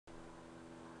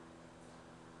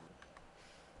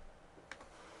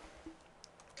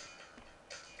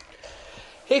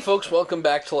Hey folks, welcome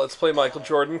back to Let's Play Michael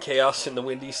Jordan Chaos in the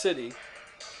Windy City.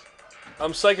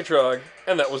 I'm Psychotrog,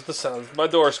 and that was the sound of my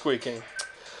door squeaking.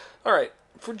 Alright,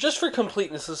 just for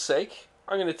completeness' sake,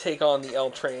 I'm going to take on the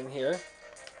L train here.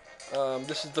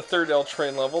 This is the third L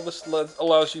train level. This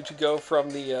allows you to go from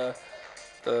the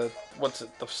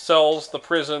cells, the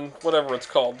prison, whatever it's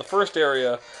called, the first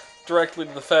area, directly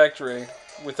to the factory,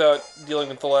 without dealing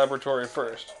with the laboratory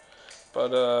first.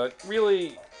 But,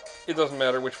 really, it doesn't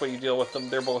matter which way you deal with them.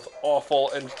 They're both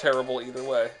awful and terrible either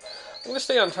way. I'm going to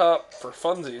stay on top for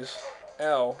funsies.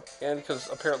 Ow. And because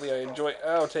apparently I enjoy,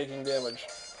 taking damage.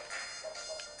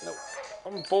 No.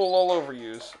 I'm going to bowl all over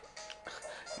yous.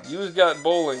 Yous got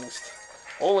bowlinged.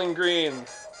 Bowling Green.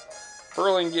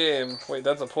 Burlingame. Wait,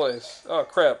 that's a place. Oh,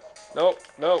 crap. Nope.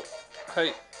 Nope.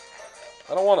 Hey.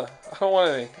 I don't want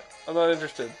any. I'm not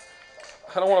interested.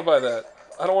 I don't want to buy that.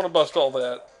 I don't want to bust all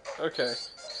that. Okay.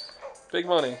 Big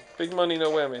money,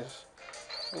 no whammies.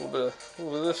 A little bit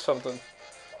of this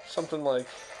something like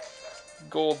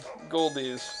gold ball,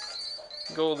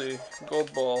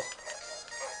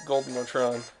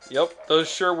 Goldenotron. Yep, those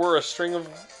sure were a string of,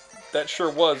 a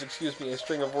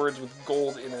string of words with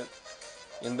gold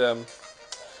in them.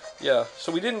 Yeah,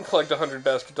 so we didn't collect 100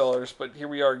 basket dollars, but here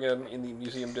we are again in the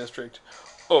museum district.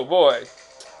 Oh boy.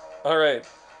 Alright,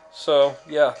 so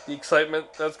yeah, the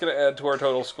excitement, that's going to add to our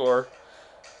total score.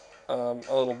 A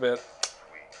little bit.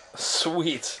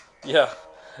 Sweet. Yeah.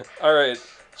 Alright.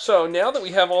 So, now that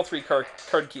we have all three card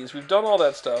keys, we've done all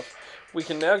that stuff, we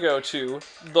can now go to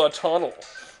the tunnel.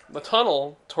 The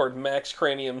tunnel toward Max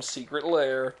Cranium's secret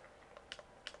lair.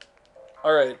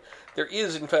 Alright. There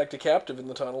is, in fact, a captive in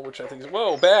the tunnel, which I think is...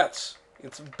 Whoa, bats!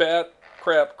 It's bat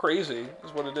crap crazy,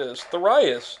 is what it is.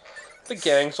 Thrias. The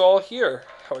gang's all here.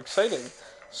 How exciting.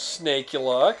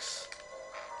 Snakeulux.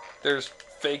 There's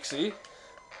Fakesy.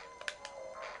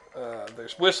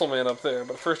 There's Whistleman up there,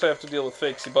 but first I have to deal with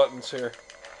Fakesy Buttons here.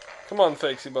 Come on,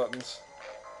 Fakesy Buttons.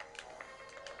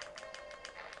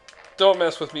 Don't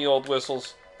mess with me, old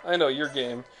whistles. I know your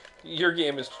game. Your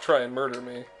game is to try and murder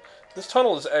me. This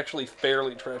tunnel is actually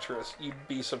fairly treacherous. You'd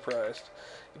be surprised.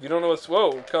 If you don't know what's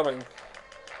coming,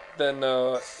 then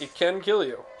it can kill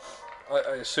you.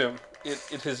 I assume.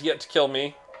 It has yet to kill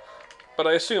me, but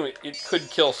I assume it could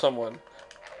kill someone.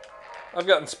 I've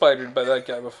gotten spidered by that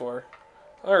guy before.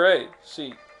 Alright,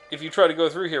 see, if you try to go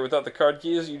through here without the card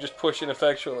keys, you just push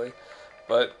ineffectually.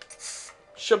 But,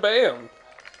 shabam!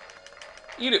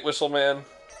 Eat it, Whistleman.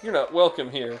 You're not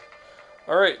welcome here.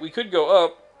 Alright, we could go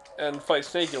up and fight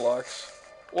Snakeulux,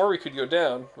 or we could go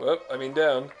down,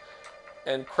 down,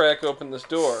 and crack open this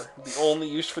door. The only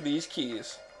use for these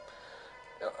keys.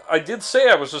 I did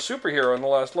say I was a superhero in the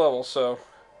last level, so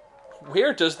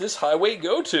where does this highway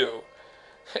go to?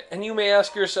 And you may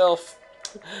ask yourself,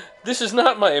 this is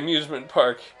not my amusement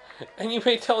park. And you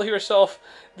may tell yourself,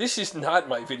 this is not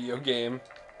my video game.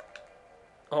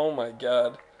 Oh my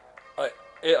god. I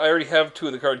already have 2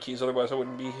 of the card keys, otherwise I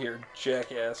wouldn't be here,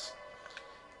 jackass.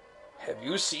 Have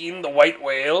you seen the white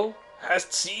whale?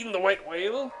 Hast seen the white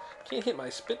whale? Can't hit my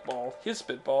spitball. His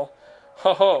spitball.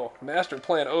 Ho ho, master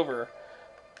plan over.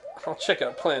 I'll check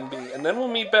out Plan B, and then we'll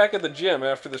meet back at the gym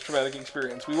after this traumatic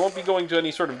experience. We won't be going to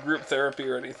any sort of group therapy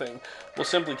or anything. We'll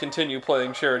simply continue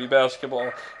playing charity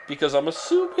basketball, because I'm a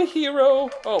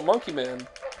superhero! Oh, Monkey Man.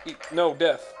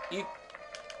 Death. Eat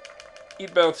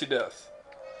Bouncy Death.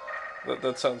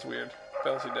 That sounds weird.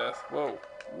 Bouncy Death. Whoa.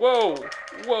 Whoa!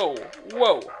 Whoa!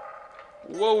 Whoa!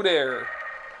 Whoa there!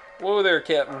 Whoa there,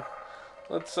 Captain.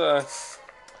 Let's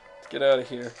get out of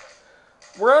here.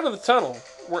 We're out of the tunnel.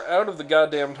 We're out of the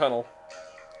goddamn tunnel.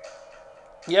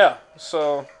 Yeah,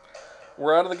 so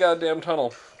we're out of the goddamn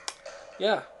tunnel.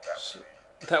 Yeah, so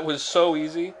that was so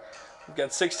easy. We've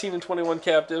got 16 and 21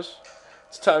 captives.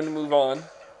 It's time to move on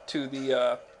to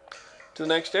the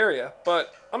next area.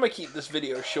 But I'm gonna keep this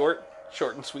video short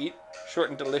and sweet, short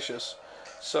and delicious.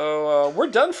 So we're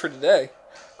done for today.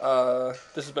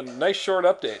 This has been a nice short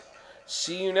update.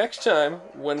 See you next time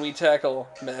when we tackle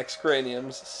Max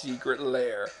Cranium's secret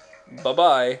lair.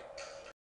 Bye-bye.